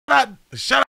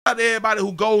shout out to everybody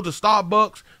who goes to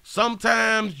Starbucks.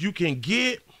 Sometimes you can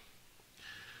get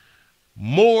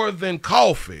more than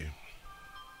coffee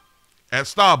at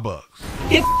Starbucks.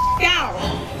 Get out.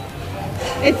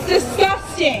 It's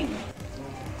disgusting.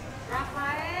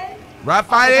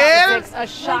 Raphael? A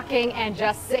shocking and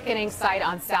just sickening sight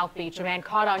on South Beach. A man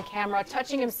caught on camera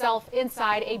touching himself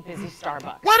inside a busy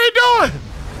Starbucks. What are they doing?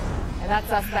 And that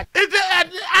suspect.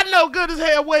 I know good as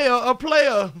hell well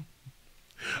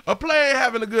a player ain't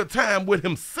having a good time with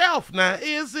himself now,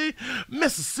 is he?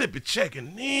 Mississippi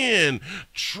checking in,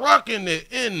 trucking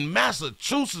it in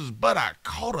Massachusetts, but I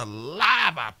caught a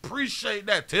live. I appreciate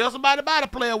that. Tell somebody about a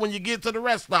player when you get to the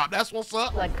rest stop. That's what's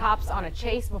up. Led cops on a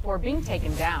chase before being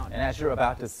taken down. And as you're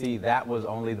about to see, that was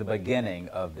only the beginning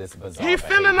of this bizarre. He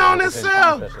feeling on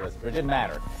himself. Specialist Bridget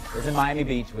Matter is in Miami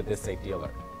Beach with this safety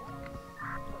alert.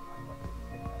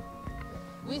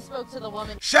 We spoke to the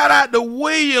woman. Shout out to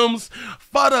Williams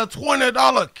for the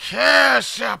 $20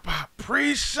 cash app. I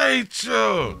appreciate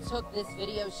you. Took this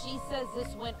video. She says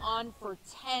this went on for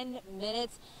 10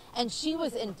 minutes and she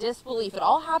was in disbelief. It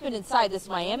all happened inside this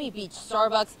Miami Beach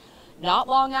Starbucks. Not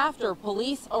long after,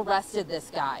 police arrested this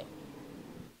guy.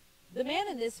 The man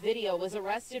in this video was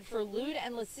arrested for lewd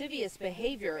and lascivious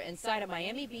behavior inside a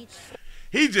Miami Beach.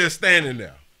 He just standing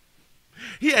there.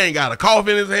 He ain't got a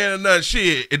coffee in his hand or nothing.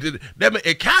 Shit.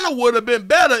 It kind of would have been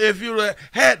better if you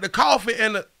had the coffee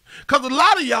and the... Because a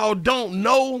lot of y'all don't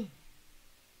know.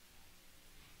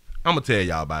 I'm going to tell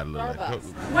y'all about it a little later.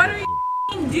 What are you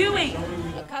doing?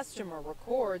 A customer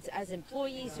records as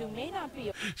employees who may not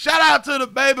be... Shout out to the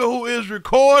baby who is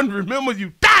recording. Remember,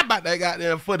 you died about that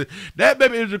goddamn footage. That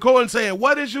baby is recording saying,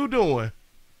 what is you doing?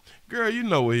 Girl, you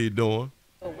know what he doing.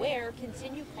 Aware,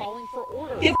 continue calling for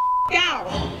orders. Get out.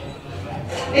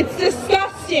 It's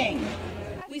disgusting.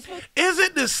 Is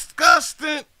it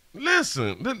disgusting?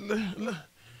 Listen,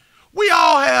 we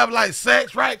all have like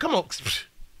sex, right? Come on,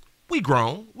 we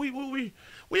grown. We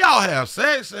all have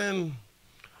sex, and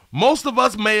most of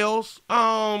us males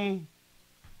got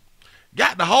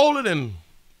to hold it and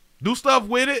do stuff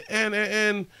with it,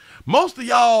 and most of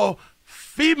y'all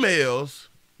females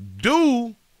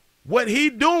do what he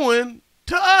doing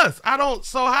to us.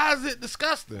 So how is it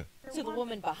disgusting? To the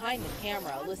woman behind the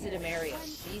camera, Alyssa DeMaria.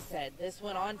 She said this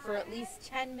went on for at least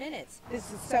 10 minutes.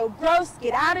 This is so gross.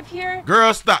 Get out of here.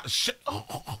 Girl, stop.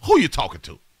 Who you talking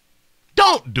to?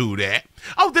 Don't do that.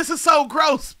 Oh, this is so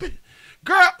gross.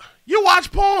 Girl, you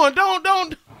watch porn.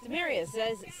 Don't. DeMaria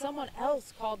says someone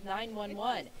else called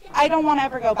 911. I don't want to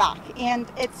ever go back. And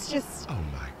it's just... Oh,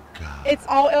 my God.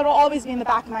 It'll always be in the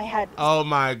back of my head. Oh,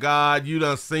 my God. You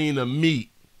done seen the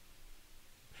meat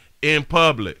in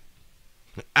public.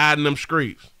 Out in them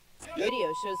streets.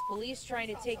 Video shows police trying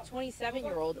to take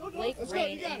 27-year-old Blake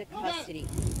Rain into custody.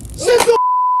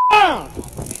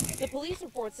 The police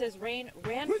report says Rain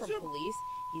ran from police.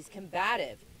 He's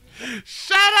combative.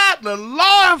 Shout out to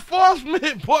law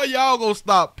enforcement. Boy, y'all gonna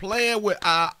stop playing with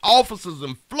our officers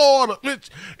in Florida. It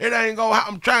ain't gonna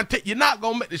happen. I'm trying to you're not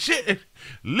gonna make the shit.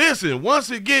 Listen, once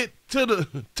it get to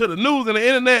the news and the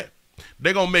internet,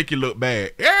 they're gonna make you look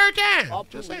bad every time. All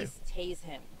police tase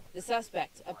him. The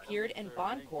suspect appeared in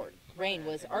bond court. Rain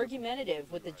was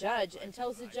argumentative with the judge and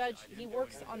tells the judge he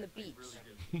works on the beach.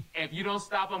 If you don't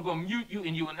stop, I'm going to mute you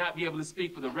and you will not be able to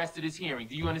speak for the rest of this hearing.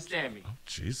 Do you understand me? Oh,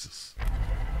 Jesus.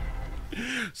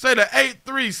 Say the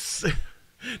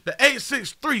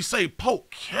 863 say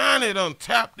Polk County done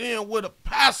tapped in with a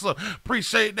passer.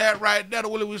 Appreciate that right there.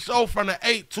 Willie, we show from the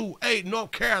 828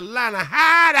 North Carolina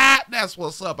hideout. That's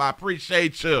what's up. I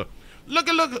appreciate you. Look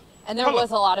at. And there was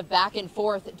a lot of back and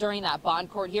forth during that bond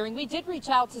court hearing. We did reach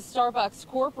out to Starbucks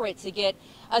Corporate to get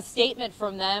a statement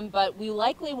from them, but we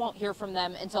likely won't hear from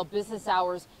them until business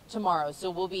hours tomorrow. So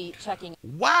we'll be checking.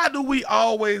 Why do we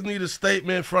always need a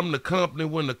statement from the company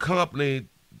when the company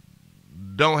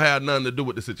don't have nothing to do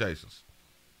with the situations?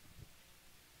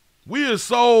 We are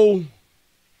so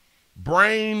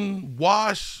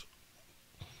brainwashed.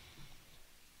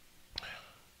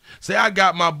 Say, I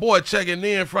got my boy checking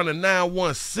in from the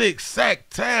 916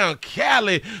 Sacktown,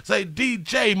 Cali. Say,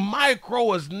 DJ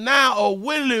Micro is now a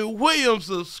Willie Williams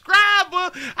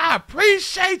subscriber. I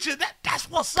appreciate you. That's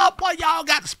what's up, boy. Y'all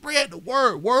got to spread the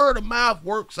word. Word of mouth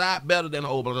works out better than a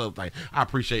whole bunch of other things. I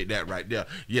appreciate that right there.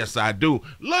 Yes, I do.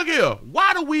 Look here.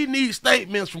 Why do we need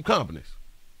statements from companies?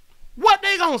 What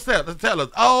they gonna tell us?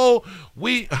 Oh,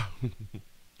 we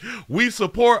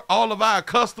support all of our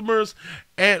customers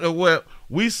and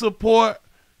we support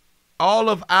all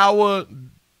of our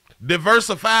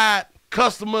diversified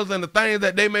customers and the things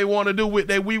that they may want to do with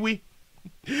their wee-wee.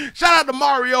 Shout out to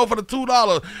Mario for the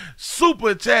 $2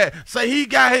 super chat. Say he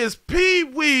got his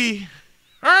pee-wee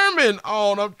determined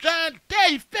on. I'm trying to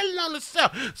tell you, feeling on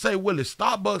himself. Say, Willie,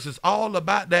 Starbucks is all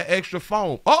about that extra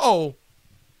foam. Uh-oh.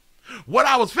 What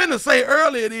I was finna say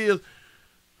earlier is,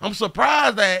 I'm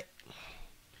surprised that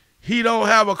he don't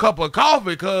have a cup of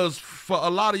coffee, because for a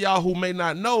lot of y'all who may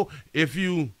not know, if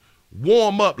you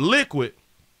warm up liquid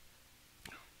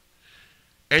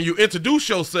and you introduce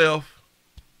yourself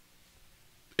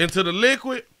into the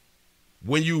liquid,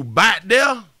 when you bite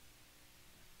there,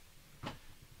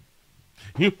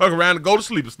 you fuck around and go to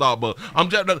sleep at Starbucks. I'm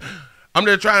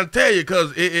just trying to tell you,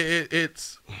 because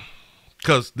it's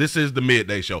because this is the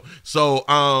midday show. So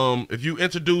if you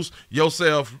introduce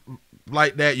yourself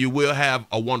like that, you will have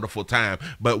a wonderful time.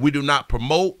 But we do not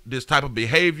promote this type of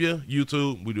behavior,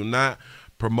 YouTube. We do not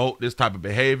promote this type of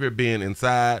behavior, being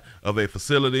inside of a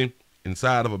facility,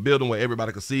 inside of a building where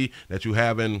everybody can see that you're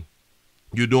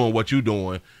doing what you're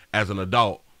doing as an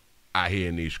adult out here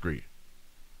in these streets.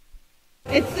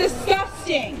 It's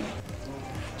disgusting.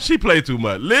 She played too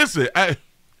much. Listen,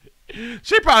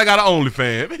 she probably got an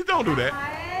OnlyFans. Don't do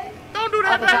that. Don't do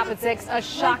that. At the top at 6, a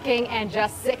shocking and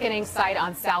just sickening sight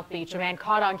on South Beach. A man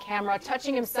caught on camera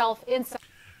touching himself inside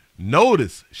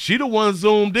Notice, she the one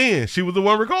zoomed in. She was the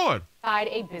one recording.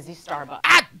 a busy Starbucks.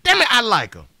 Damn it, I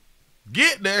like her.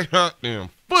 Get that goddamn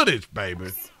footage, baby.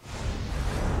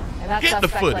 And that Get the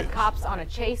suspect footage. led cops on a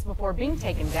chase before being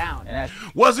taken down.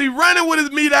 Was he running with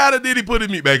his meat out, or did he put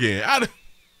his meat back in?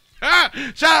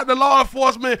 Shout out to law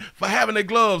enforcement for having their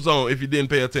gloves on if you didn't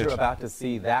pay attention. You're about to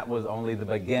see that was only the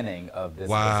beginning of this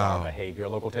bizarre behavior.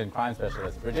 Local 10 crime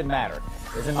specialist Bridget Matter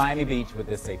is in Miami Beach with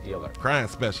this safety alert. Crime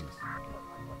specialist.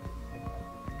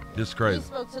 This is crazy. We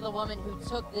spoke to the woman who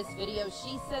took this video.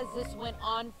 She says this went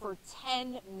on for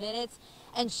 10 minutes,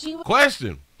 and she was...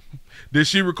 Question. Did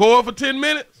she record for 10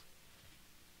 minutes?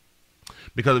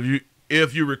 Because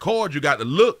if you record, you got to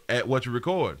look at what you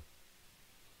record.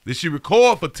 Did she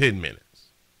record for 10 minutes?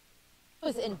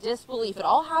 Was in disbelief. It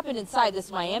all happened inside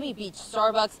this Miami Beach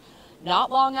Starbucks.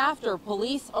 Not long after,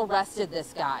 police arrested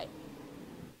this guy.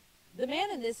 The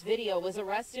man in this video was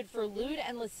arrested for lewd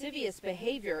and lascivious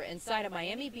behavior inside a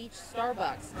Miami Beach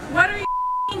Starbucks. What are you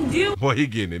doing? Boy, he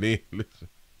getting it in. Listen.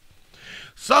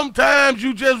 Sometimes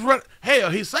you just run. Hell,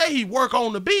 he say he work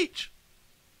on the beach.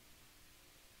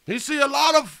 He see a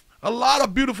lot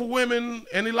of beautiful women,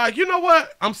 and he like, you know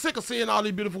what? I'm sick of seeing all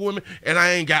these beautiful women, and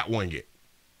I ain't got one yet.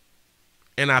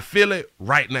 And I feel it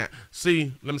right now.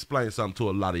 See, let me explain something to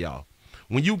a lot of y'all.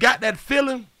 When you got that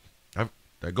feeling,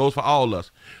 that goes for all of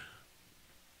us.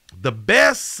 The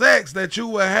best sex that you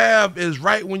will have is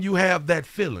right when you have that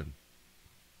feeling.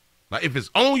 Like if it's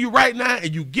on you right now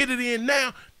and you get it in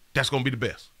now, that's going to be the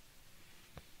best.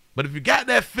 But if you got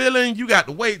that feeling, you got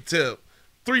to wait till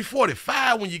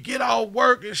 3:45 when you get off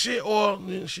work and shit, or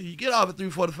you get off at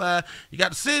 3:45, you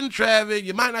got to sit in traffic,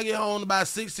 you might not get home about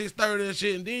 6:30 and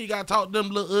shit, and then you got to talk to them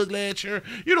little ugly ass children.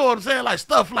 You know what I'm saying? Like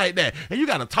stuff like that. And you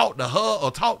got to talk to her or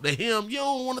talk to him. You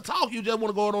don't want to talk, you just want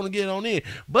to go on and get on in.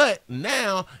 But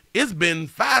now it's been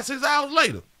 5-6 hours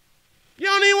later. You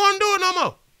don't even want to do it no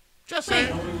more. Just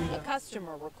saying. A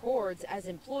customer records as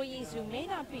employees who may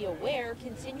not be aware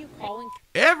continue calling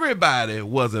Everybody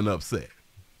wasn't upset.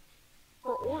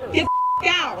 for orders. Get the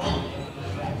out.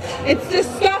 It's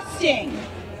disgusting.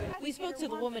 We spoke to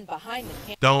the woman behind the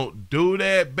camera. Don't do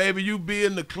that, baby. You be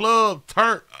in the club,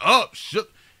 turned up,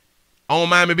 shook on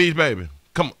Miami Beach, baby.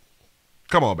 Come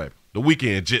on, baby. The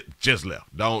weekend just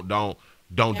left. Don't do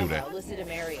that. Alyssa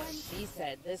Demaria. She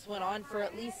said this went on for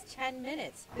at least 10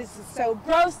 minutes. This is so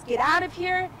gross. Get out of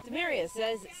here. Demaria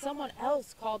says someone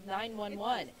else called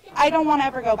 911. I don't want to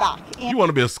ever go back. You want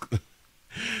to be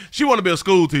she want to be a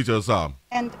school teacher or something.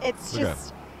 And it's Look at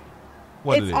just,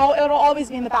 What it's it is? it'll always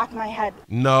be in the back of my head.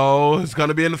 No, it's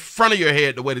gonna be in the front of your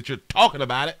head the way that you're talking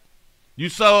about it. You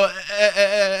so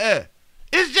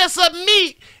It's just a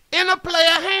meat in a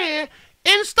player hand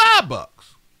in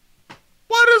Starbucks.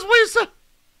 What is we say?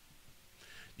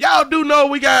 Y'all do know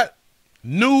we got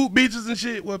nude beaches and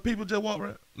shit where people just walk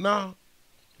around? No,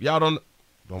 y'all don't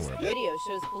worry about it. Video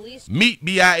shows police Meat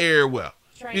be out everywhere.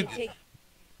 trying to take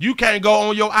You can't go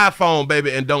on your iPhone,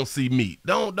 baby, and don't see meat.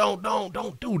 Don't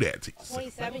do that to yourself.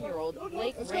 27-year-old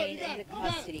Blake Rain into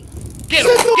custody. Get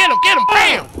him,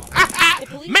 bam!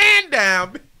 Man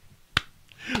down.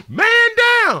 Man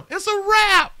down. It's a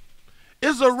wrap.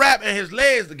 It's a wrap, and his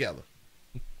legs together.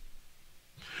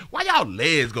 Why y'all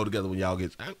legs go together when y'all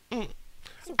get...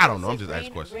 I don't know, I'm just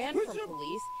asking questions. Ran from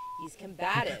police. He's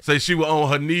combative. Say she was on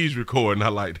her knees recording. I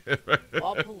like that.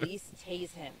 While police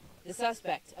tase him. The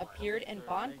suspect appeared in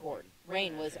bond court.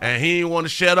 Rain was... And he didn't want to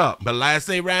shut up. But last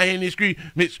thing around here in the street,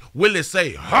 Mitch Willie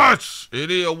say, hush,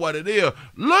 it is what it is.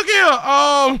 Look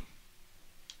here,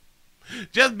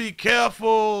 Just be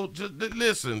careful. Just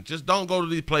listen. Just don't go to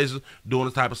these places doing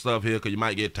this type of stuff here, because you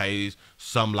might get tased,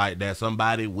 something like that.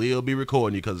 Somebody will be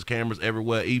recording you, because there's cameras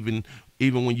everywhere. Even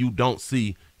when you don't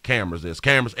see cameras, there's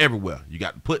cameras everywhere. You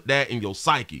got to put that in your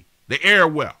psyche. They're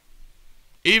everywhere.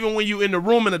 Even when you in the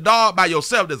room in the dark by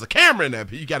yourself, there's a camera in there.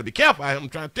 You got to be careful. I'm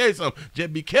trying to tell you something.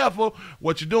 Just be careful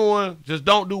what you're doing. Just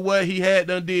don't do what he had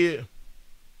done did,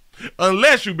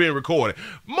 unless you've been recorded.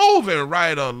 Moving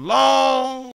right along.